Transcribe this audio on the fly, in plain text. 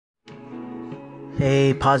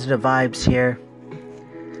Hey, positive vibes here.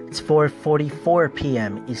 It's 4:44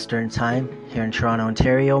 p.m. Eastern Time here in Toronto,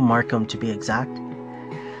 Ontario, Markham to be exact.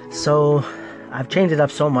 So, I've changed it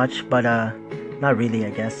up so much, but not really, I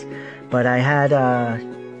guess. But I had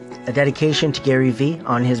a dedication to Gary Vee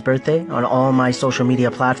on his birthday on all my social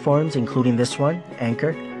media platforms, including this one,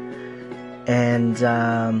 Anchor. And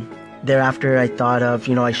thereafter, I thought of,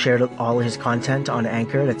 I shared all his content on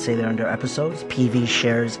Anchor. Let's say they're under episodes. PV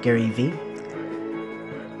shares Gary Vee.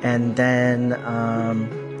 And then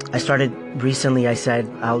I started recently, I said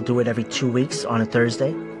I'll do it every 2 weeks on a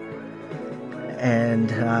Thursday. And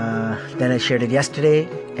then I shared it yesterday.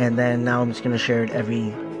 And then now I'm just going to share it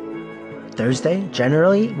every Thursday.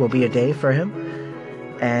 Generally will be a day for him.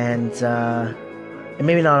 And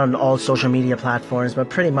maybe not on all social media platforms, but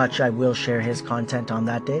pretty much I will share his content on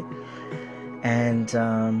that day. And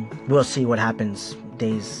we'll see what happens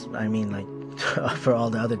days, for all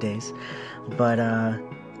the other days. But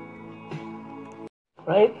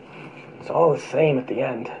right? It's all the same at the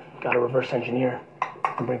end. Got to reverse engineer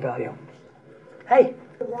and bring value. Hey.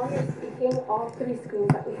 While you're speaking, all 3 screens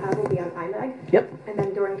that we have will be on iMag. Yep. And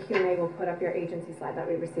then during Q&A, we'll put up your agency slide that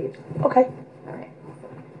we received. Okay. All right.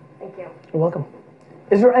 Awesome. Thank you. You're welcome.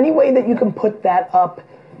 Is there any way that you can put that up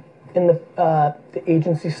in the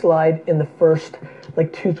agency slide in the first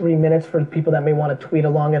 2-3 minutes for people that may want to tweet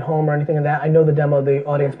along at home or anything like that? I know the demo of the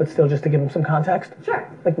audience, but still just to give them some context. Sure.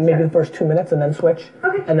 Maybe the first 2 minutes and then switch.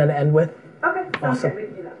 Okay. And then end with. Okay. Awesome. Good. We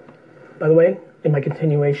can do that. By the way, in my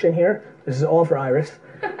continuation here, this is all for Iris.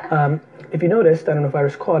 If you noticed, I don't know if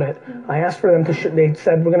Iris caught it, I asked for them to, they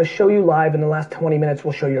said, we're going to show you live in the last 20 minutes,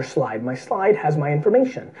 we'll show your slide. My slide has my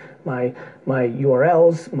information, my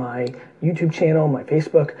URLs, my YouTube channel, my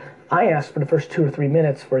Facebook. I asked for the first 2 or 3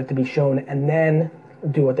 minutes for it to be shown and then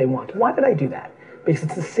do what they want. Why did I do that? Because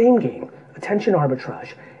it's the same game, attention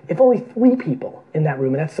arbitrage. If only 3 people in that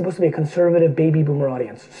room, and that's supposed to be a conservative baby boomer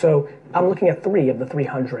audience, so I'm looking at 3 of the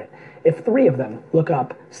 300. If 3 of them look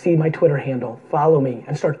up, see my Twitter handle, follow me,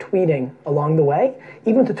 and start tweeting along the way,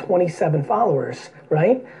 even to 27 followers,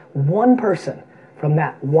 right? 1 person from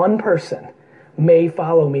that 1 person may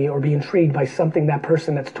follow me or be intrigued by something that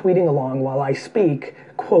person that's tweeting along while I speak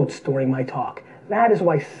quotes during my talk. That is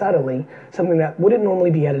why subtly, something that wouldn't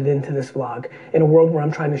normally be edited into this vlog, in a world where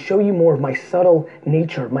I'm trying to show you more of my subtle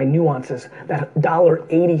nature, my nuances, that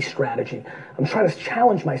 $1.80 strategy. I'm trying to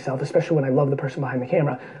challenge myself, especially when I love the person behind the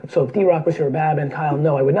camera. So if D-Rock was here, Bab and Kyle,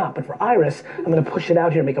 no, I would not. But for Iris, I'm gonna push it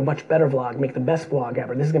out here, make a much better vlog, make the best vlog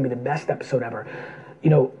ever. This is gonna be the best episode ever.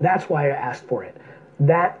 That's why I asked for it.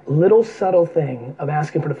 That little subtle thing of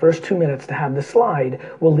asking for the first 2 minutes to have the slide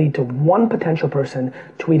will lead to 1 potential person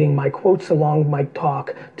tweeting my quotes along my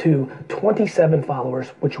talk to 27 followers,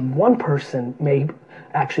 which 1 person may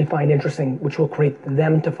actually find interesting, which will create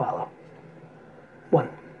them to follow. 1.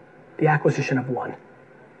 The acquisition of 1.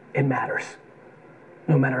 It matters.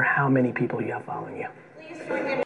 No matter how many people you have following you.